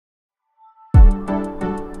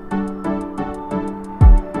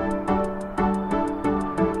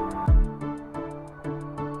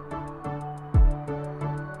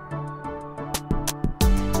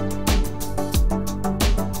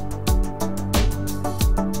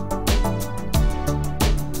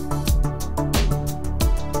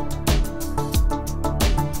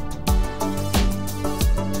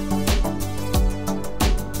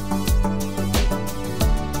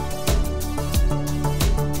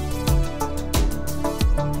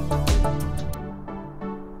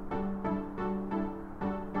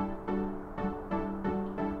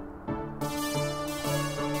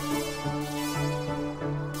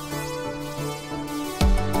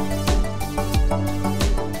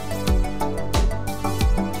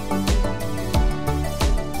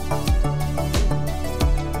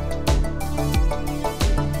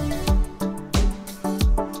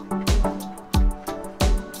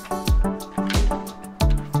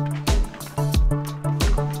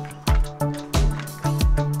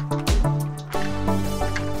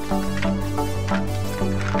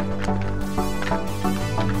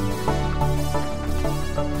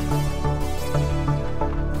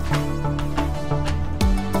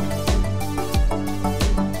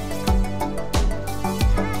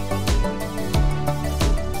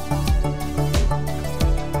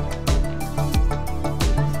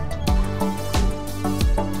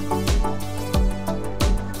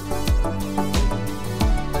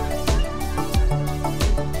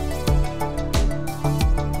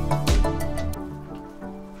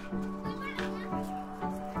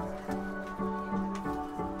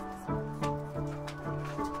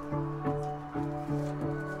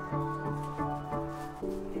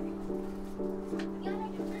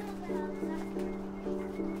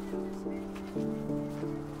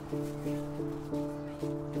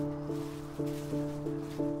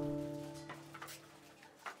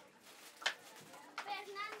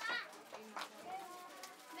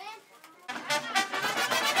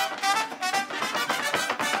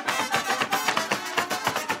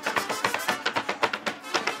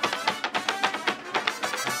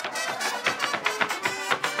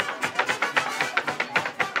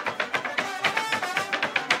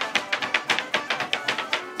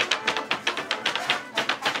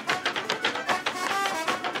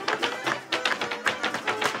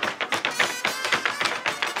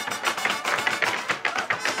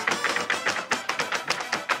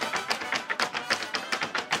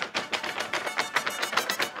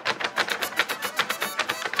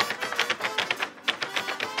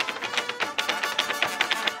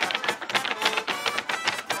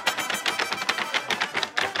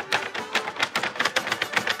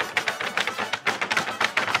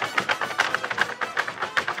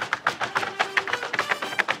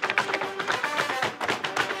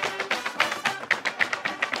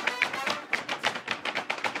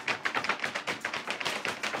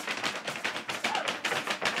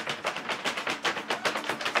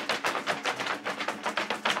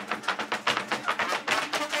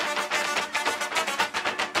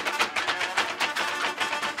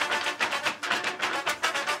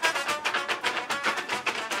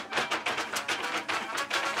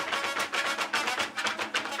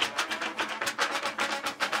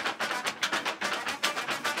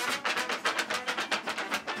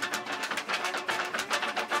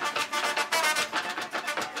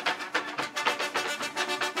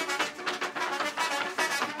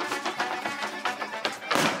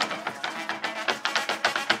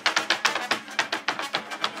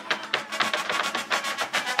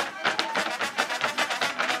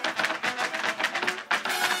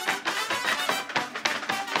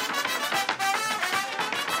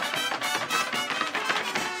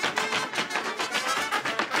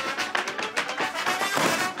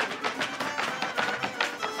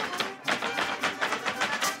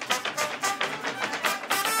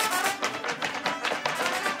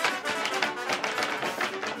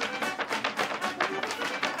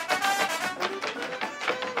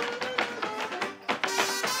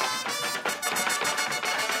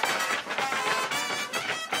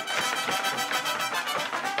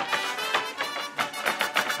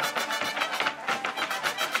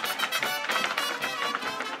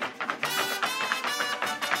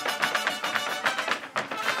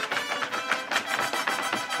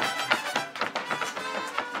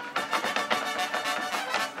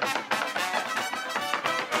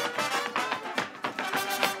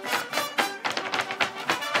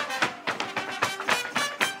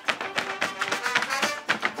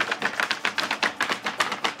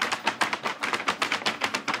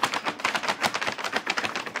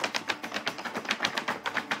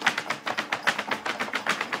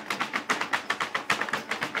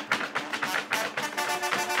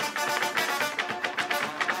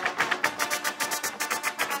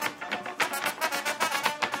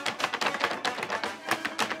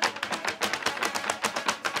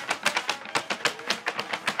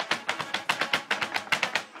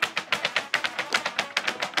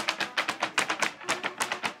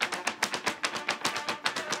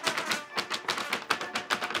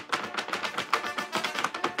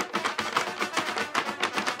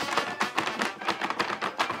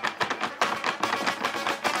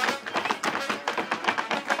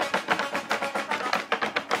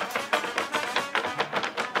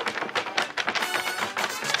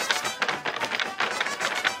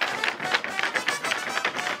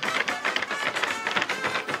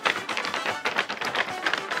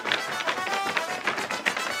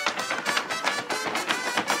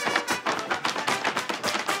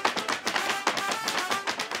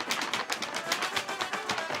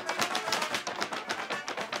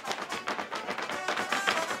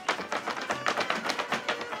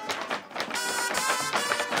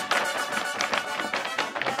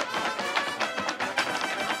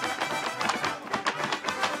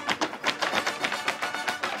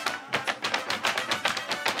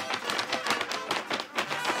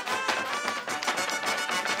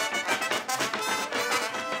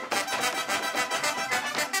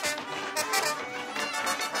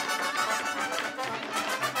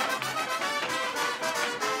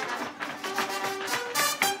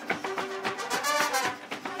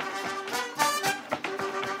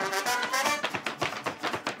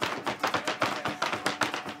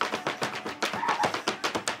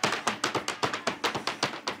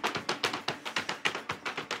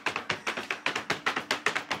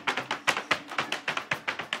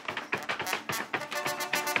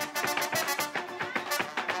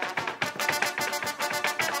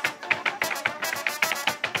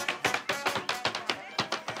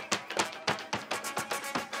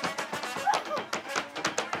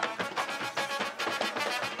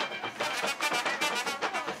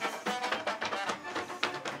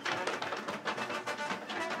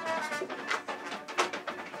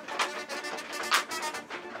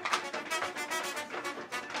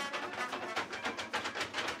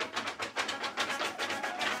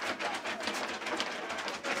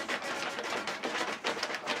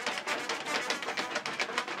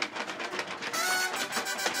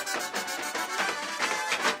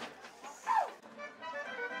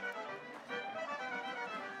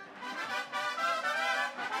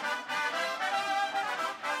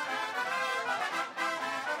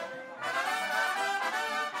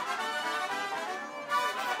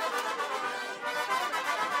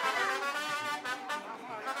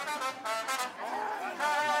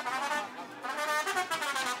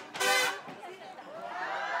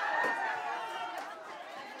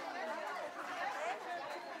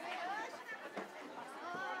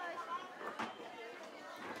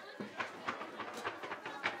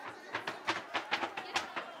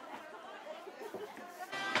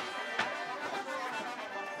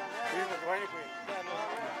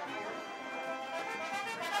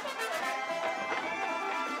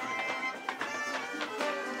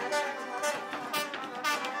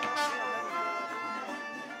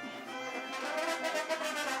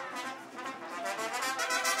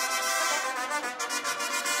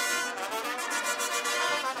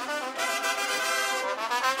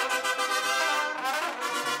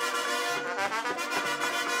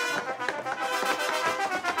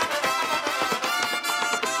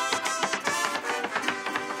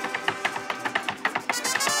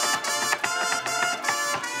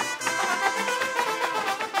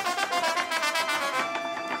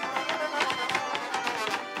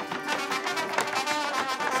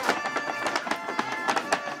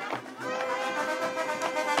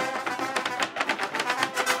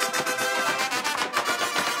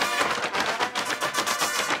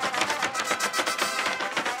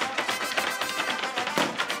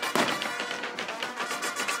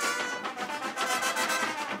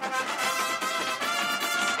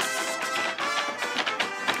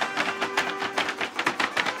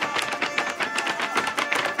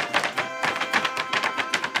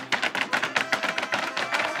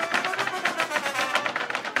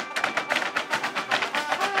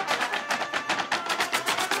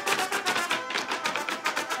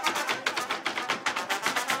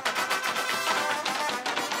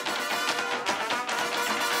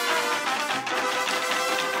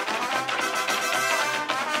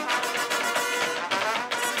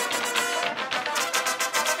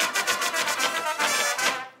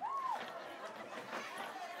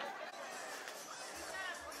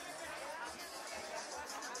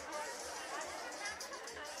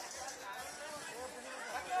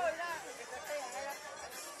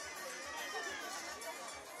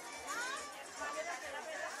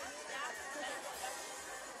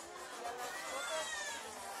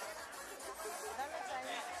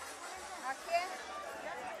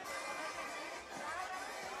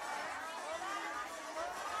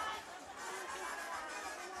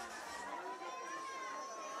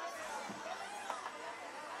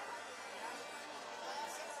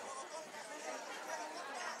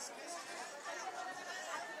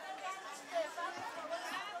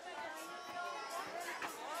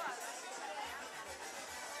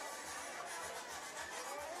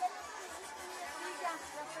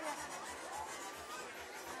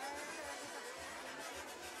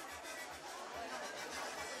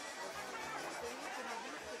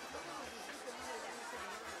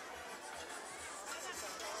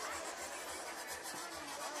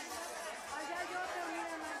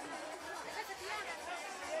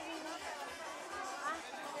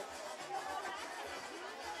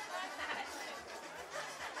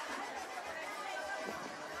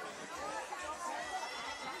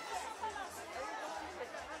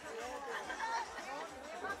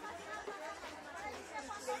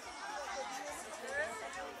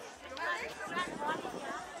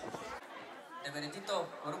Reverendito,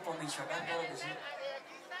 Grupo Michoacán, claro que sí.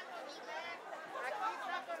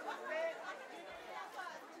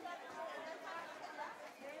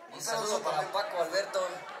 Un saludo para Paco Alberto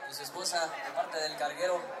y su esposa de parte del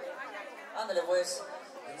Carguero. Ándale pues.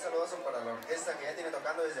 Un saludazo para la orquesta que ya tiene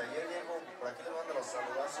tocando desde ayer, viejo. Por aquí le mando los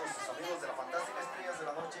saludazos sus amigos de la Fantástica Estrellas de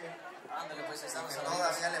la Noche. Ándale pues, estamos a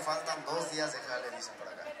todavía le faltan 2 días de jale, dicen por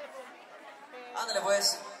acá. Ándale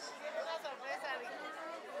pues.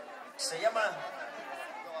 Se llama...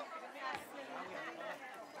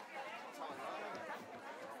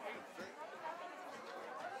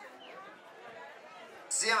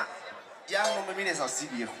 Ya no me mires así,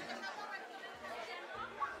 viejo.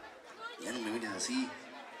 Ya no me mires así.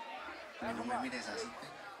 No me mires así.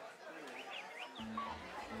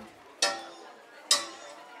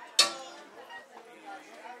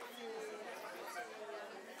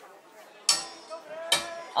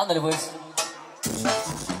 Ándale pues.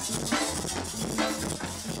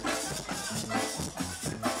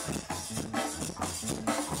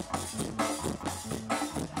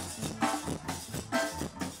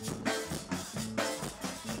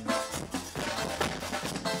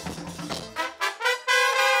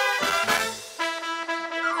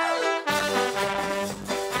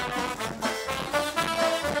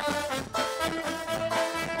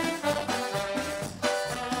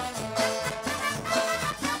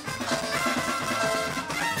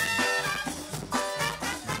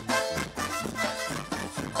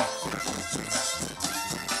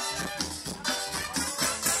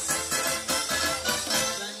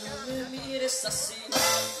 Así,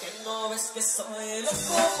 que no ves que soy loco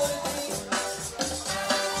por ti.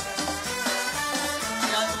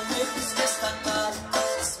 Ya no me busques tan mal,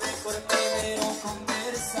 es mejor primero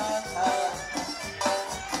conversar.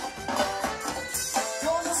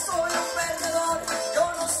 Yo no soy un perdedor, yo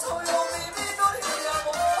no soy un vividor de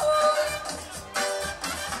amor.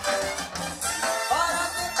 ¿Para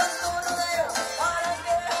qué tanto rodeo? ¿Para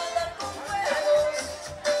qué andar con juegos?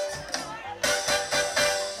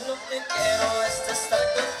 Lo que quiero es estar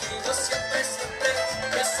contigo siempre, siempre,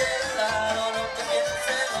 y hacer claro lo que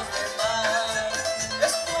piensen los demás.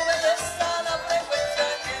 Es tu belleza la frecuencia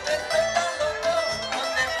que me trae tan loco,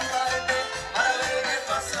 contemplarte para ver qué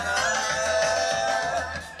pasará.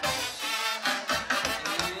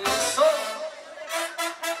 Y eso.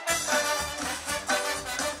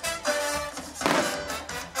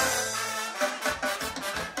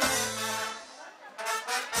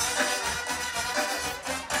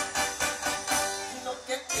 Lo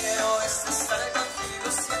que quiero es estar contigo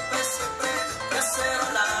siempre, siempre, y hacer a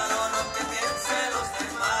un lado lo que piensen los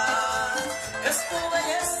demás. Es tu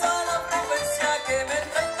belleza la frecuencia que me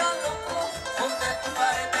trae tan loco, ponte a tu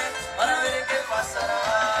parte para ver qué pasará.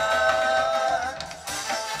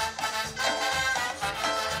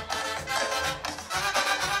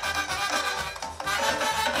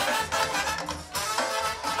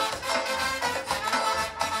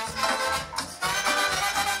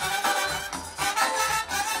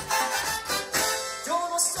 Yo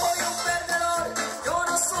no soy un perdedor, yo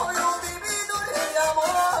no soy un vividor de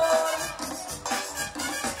amor.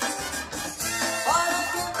 ¿Para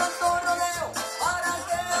qué tanto rodeo? ¿Para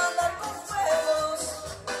qué andar con juegos?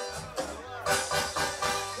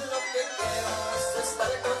 Lo que quiero es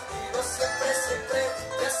estar contigo siempre, siempre,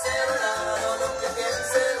 y hacer a un lado lo que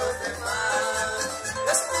piensen los demás.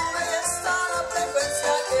 Es tu belleza la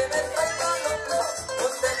frecuencia que me trae tan loco,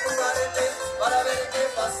 ponte a tu parte para ver qué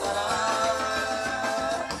pasará.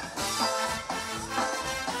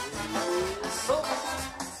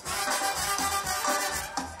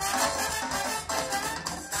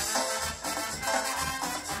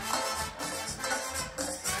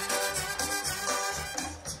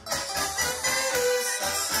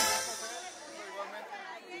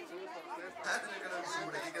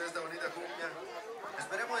 Por aquí quedó esta bonita cumbia.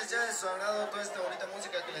 Esperemos ya de su agrado toda esta bonita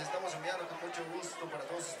música que les estamos enviando con mucho gusto para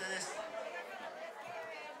todos ustedes.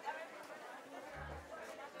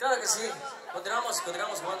 Claro que sí, continuamos con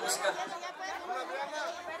más música.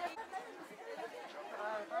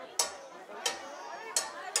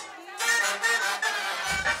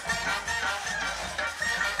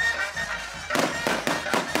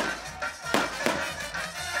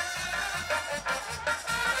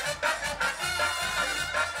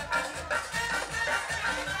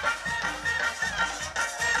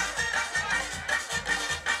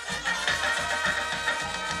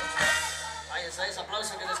 Ahí está ese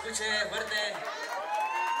aplauso que se escuche fuerte.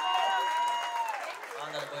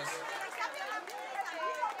 Ándale pues.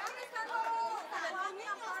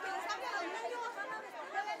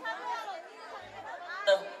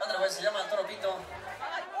 Ándale pues, se llama Toro Pinto.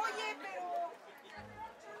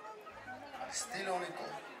 Estilo único.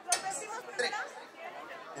 ¿Los vestimos primero?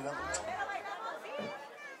 Y luego, ¿Pero bailamos? Sí.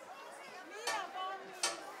 Mira,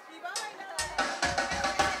 mami. Y va a bailar.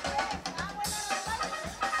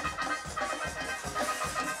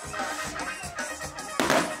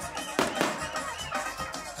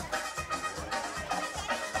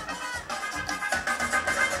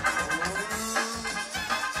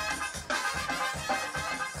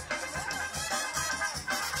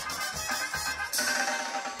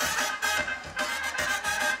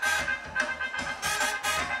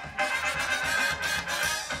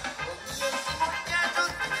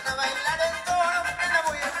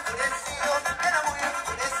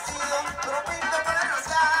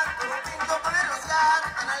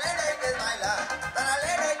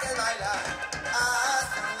 Ah,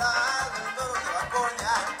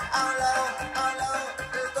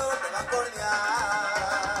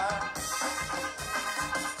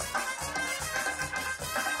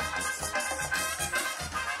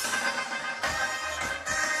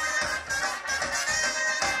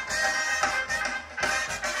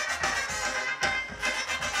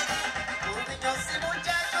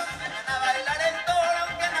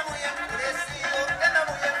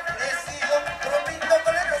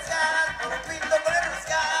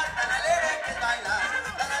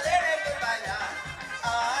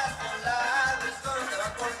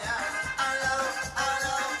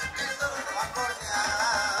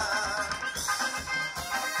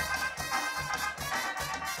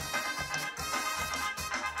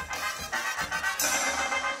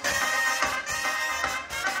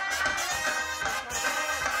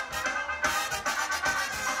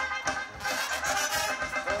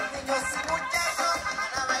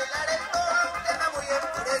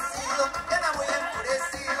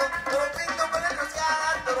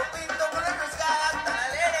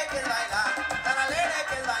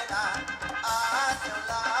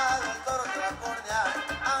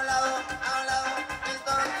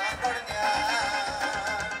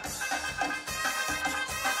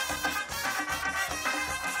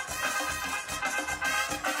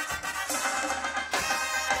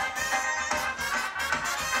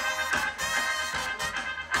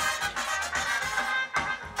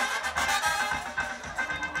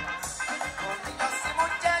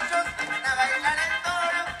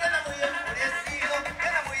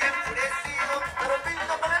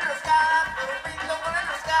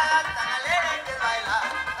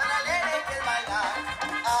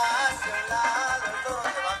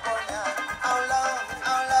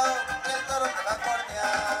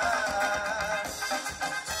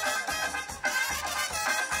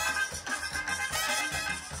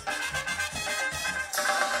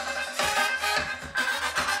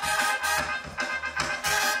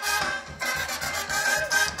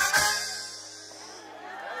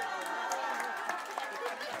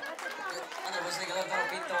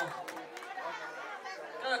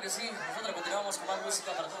 Claro que sí, nosotros continuamos con más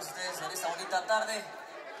música para todos ustedes en esta bonita tarde.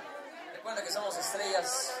 Recuerda que somos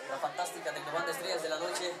estrellas, la fantástica tecnobanda Estrellas de la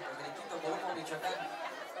Noche, el Grito Corumo, Michoacán.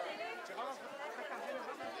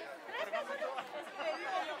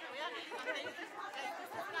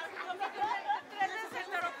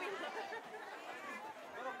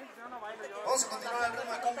 vamos a continuar el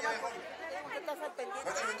ritmo de cumbia, viejo.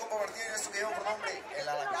 Márcale mi compa Martín en esto que lleva por nombre El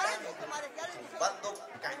Alacrán, Bando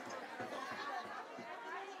Caño.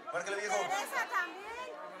 Márcale, viejo. Teresa también.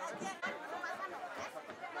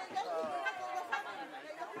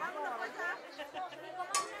 Vámonos para allá.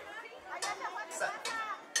 Allá se aguanta.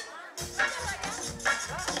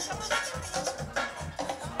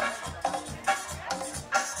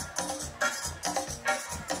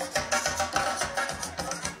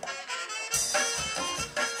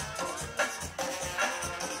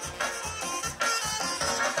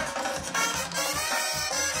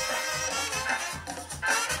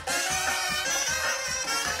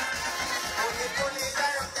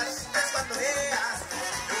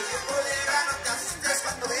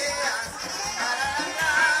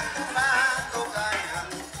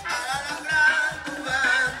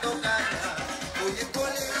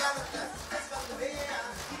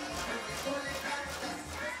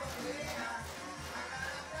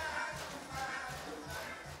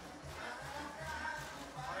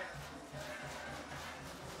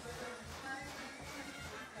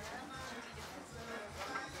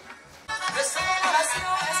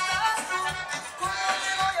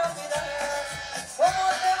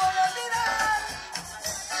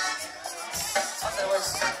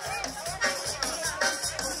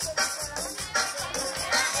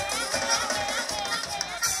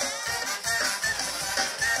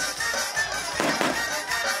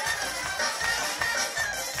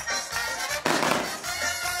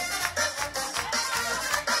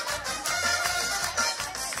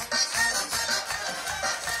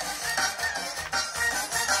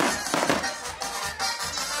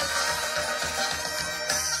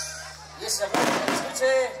 dice, fuerte,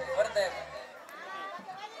 escuche, fuerte.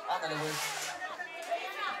 Ándale, güey.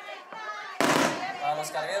 Para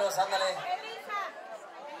los cargueros, ándale.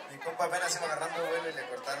 Mi compa apenas iba agarrando vuelo y le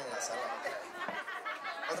cortaron la sala.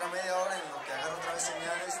 Otra media hora en lo que agarra otra vez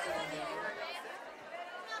señal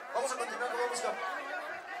Vamos a continuar con la música.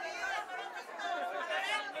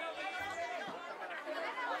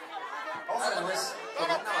 Vamos a poner con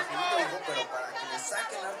una bajadita, viejo, pero para que le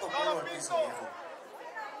saque el harto polvo al piso, viejo.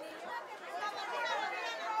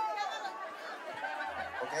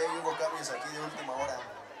 Ok, hubo cambios aquí de última hora.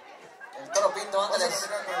 El toro pinto, ándale. Vamos a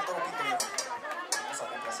continuar con el toro pinto, viejo. Vamos a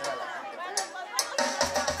complacer a la gente.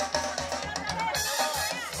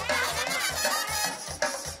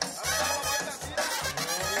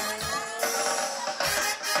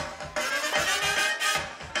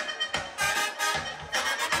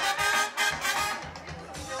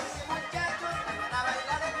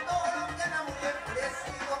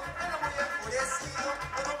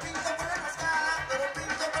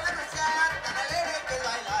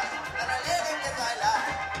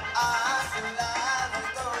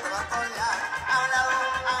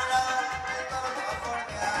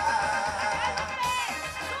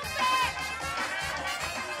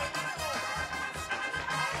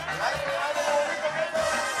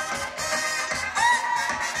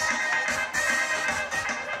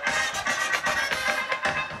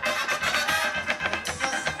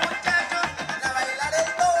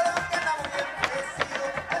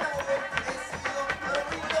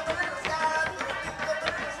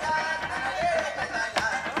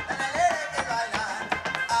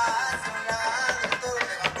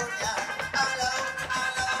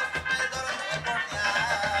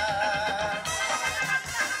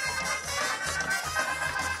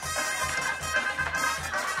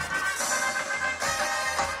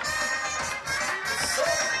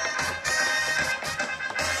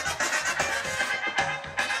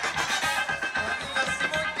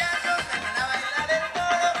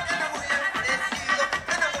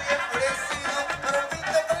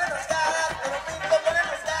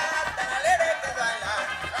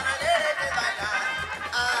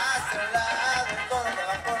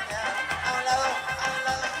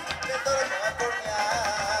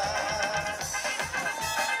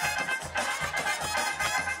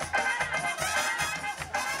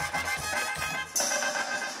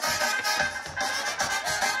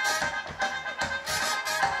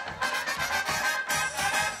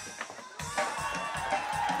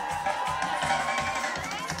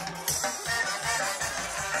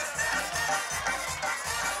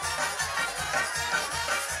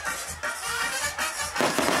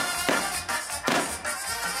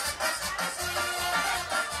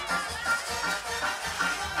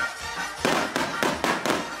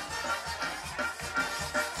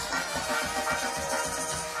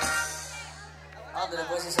 Ándale,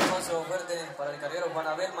 pues ese paso fuerte para el carguero Juan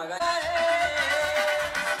Abel Magaña.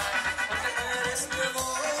 Porque tú eres mi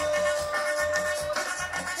amor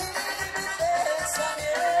y mi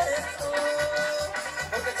pensamiento,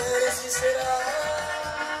 porque tú eres sincera,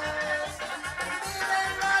 mi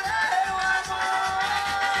verdadero amor.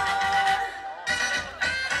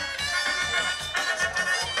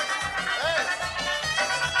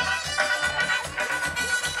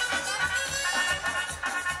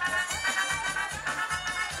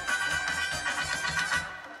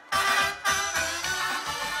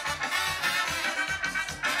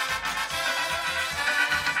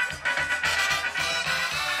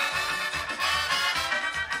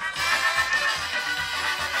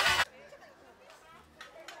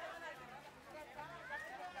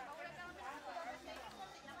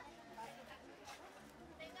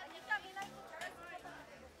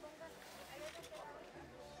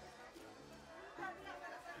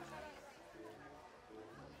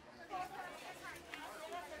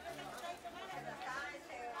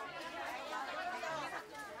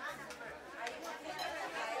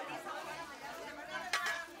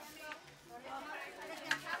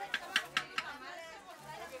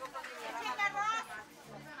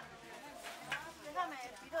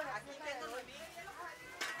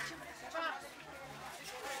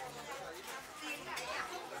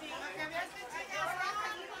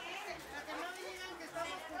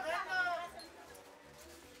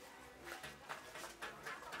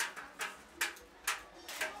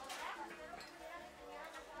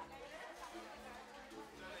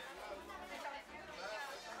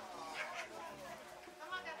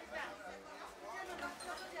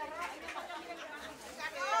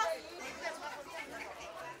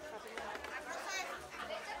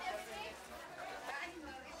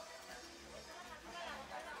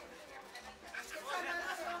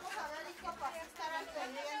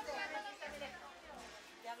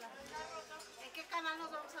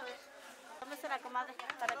 la comadre,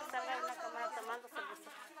 para que salga una comadre tomando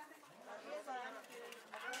cerveza.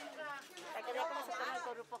 Para que vea cómo se toma el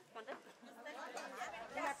grupo.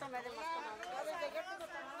 Ya tomé de más tomando.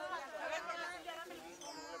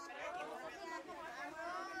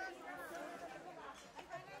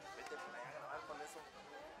 Vete por allá a grabar con eso.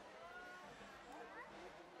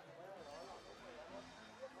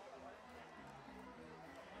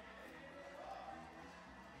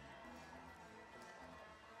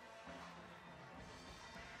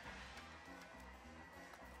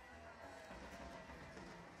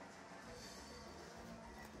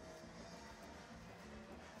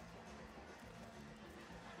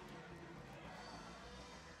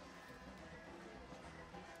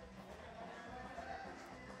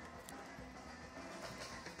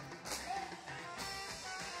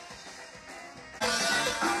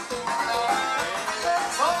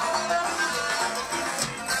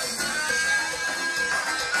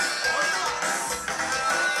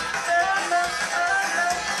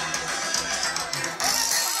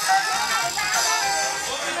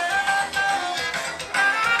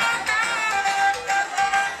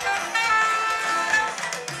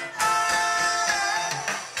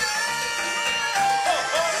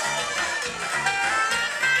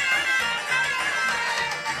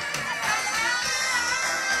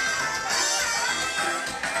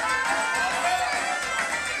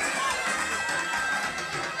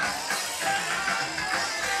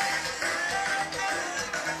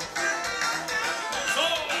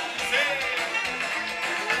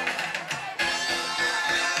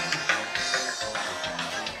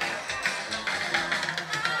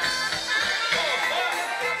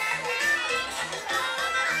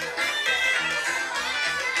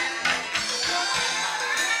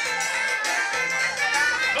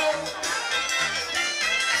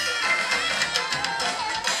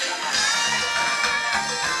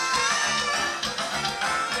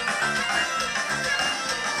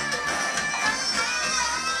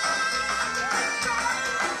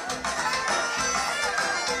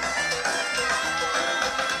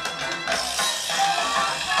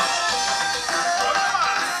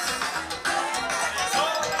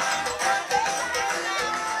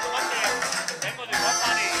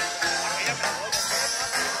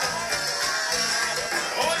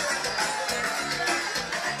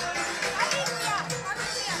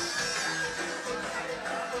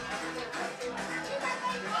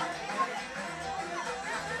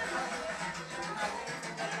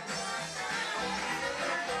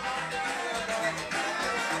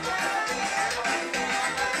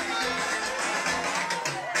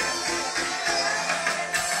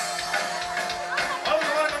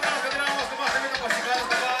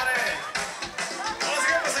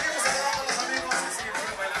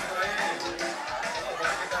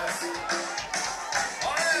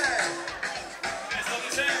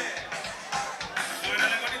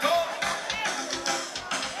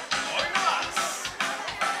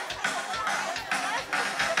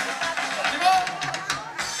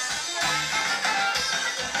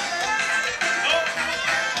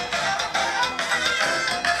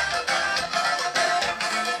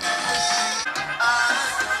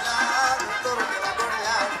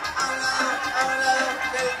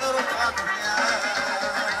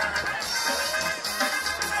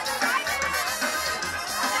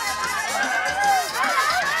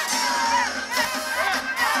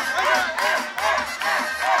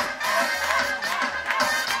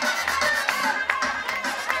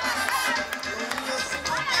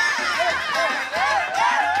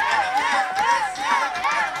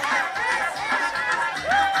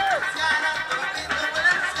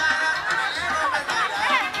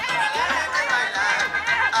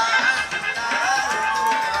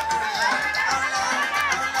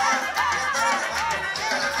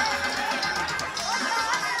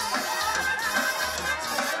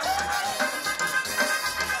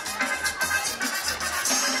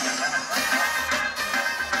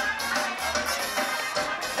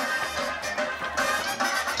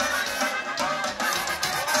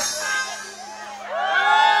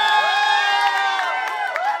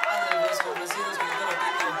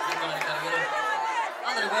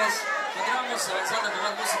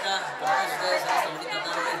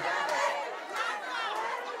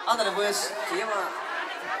 Ándale pues, se llama...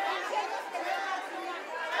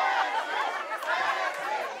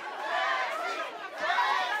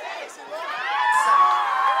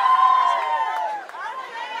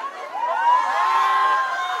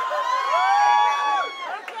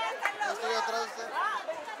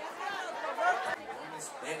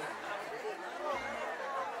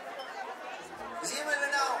 Se llama el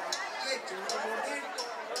venado y échale un mordir.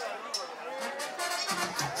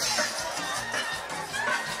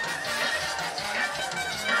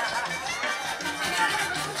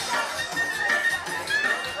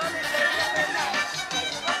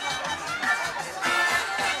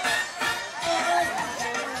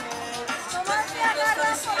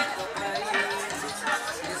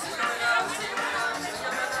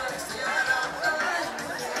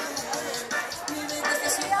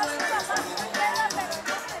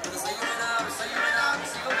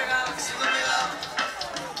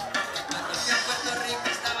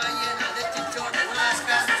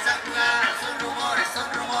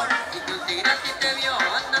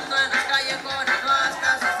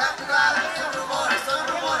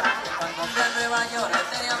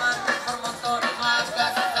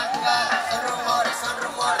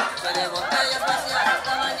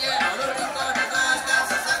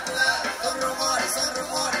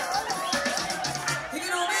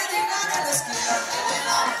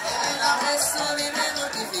 eso a mí me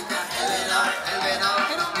mortifica. El venado,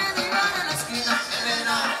 que no me digan en la esquina.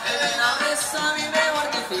 El venado, eso a mí me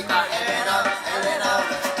mortifica. El venado.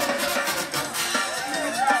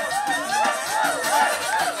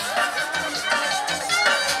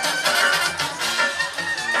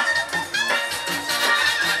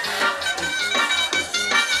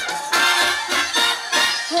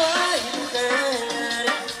 Ay, mujer,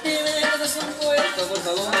 dime que te has puesto, por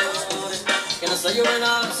favor. Que no soy un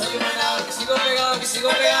venado, que sigo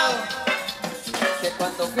pegado. Que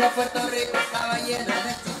cuando fui a Puerto Rico estaba llena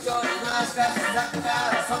de chichones, nuevas casas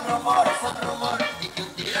sacadas, son rumores. Y que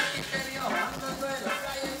un tiro aquí te dio, ando en suelo,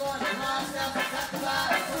 callejones, nuevas casas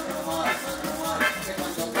sacadas, son rumores. Que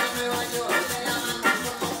cuando fui a Nueva York te llaman por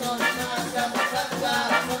montones, nuevas casas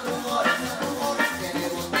sacadas, son rumores. Que de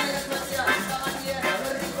botella espacial estaban llenos de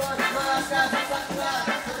rincones, nuevas casas sacadas,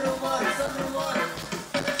 son rumores.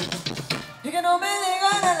 Y que no me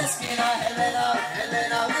digan en la esquina, el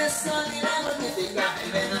venado, que eso a mí me mortifica.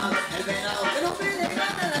 El venado, que no me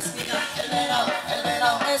digan en la esquina, el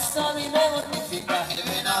venado, eso a mí me mortifica. El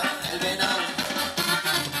venado.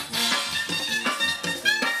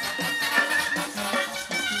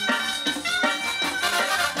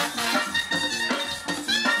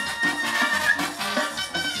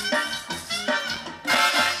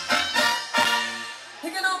 Y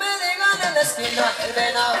que no me digan en la esquina, el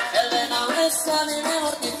venado, eso a mí me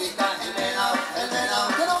mortifica. El venado,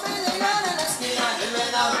 que no me digan en la esquina, el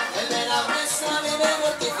venado, eso a mí me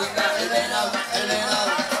mortifica. El venado.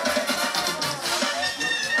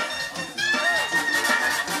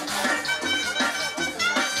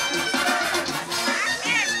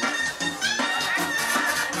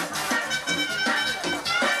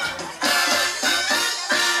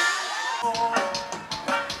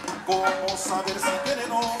 ¿Cómo saber si tiene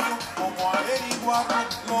novio? ¿Cómo averiguarlo?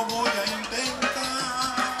 Lo voy a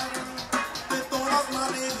intentar. De todas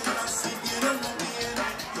maneras, si tiene o no tiene,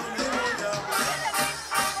 yo le voy a hablar.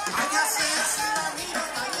 Ay, así si la miro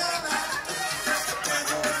mañana,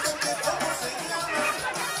 pregunto que cómo se llama.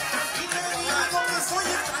 Y le digo que soy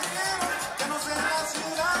extranjero, que no sé la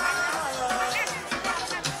ciudad.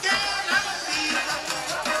 Que la vida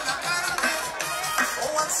por la carne, o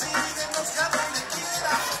así de no sé a donde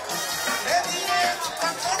quiera. Le diré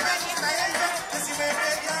cuánto me quita ella, que si me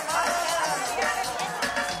quiere llamar.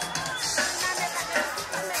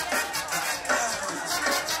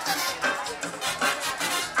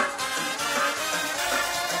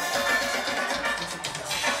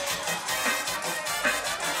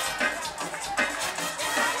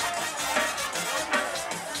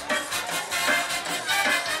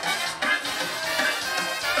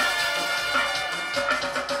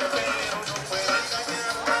 Pero no puedo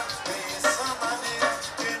engañarla de esa manera,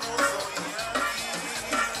 que no soy aquí.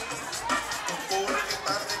 Porque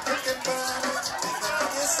tarde que temprano tendrá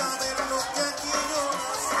que saber lo que aquí yo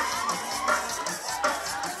nací.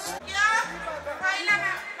 Yo soy la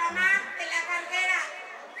mamá de la Carguera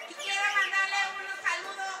y quiero mandarle unos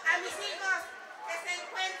saludos a mis hijos que se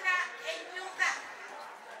encuentran en Utah.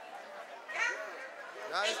 ¿Ya?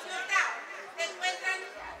 En Utah.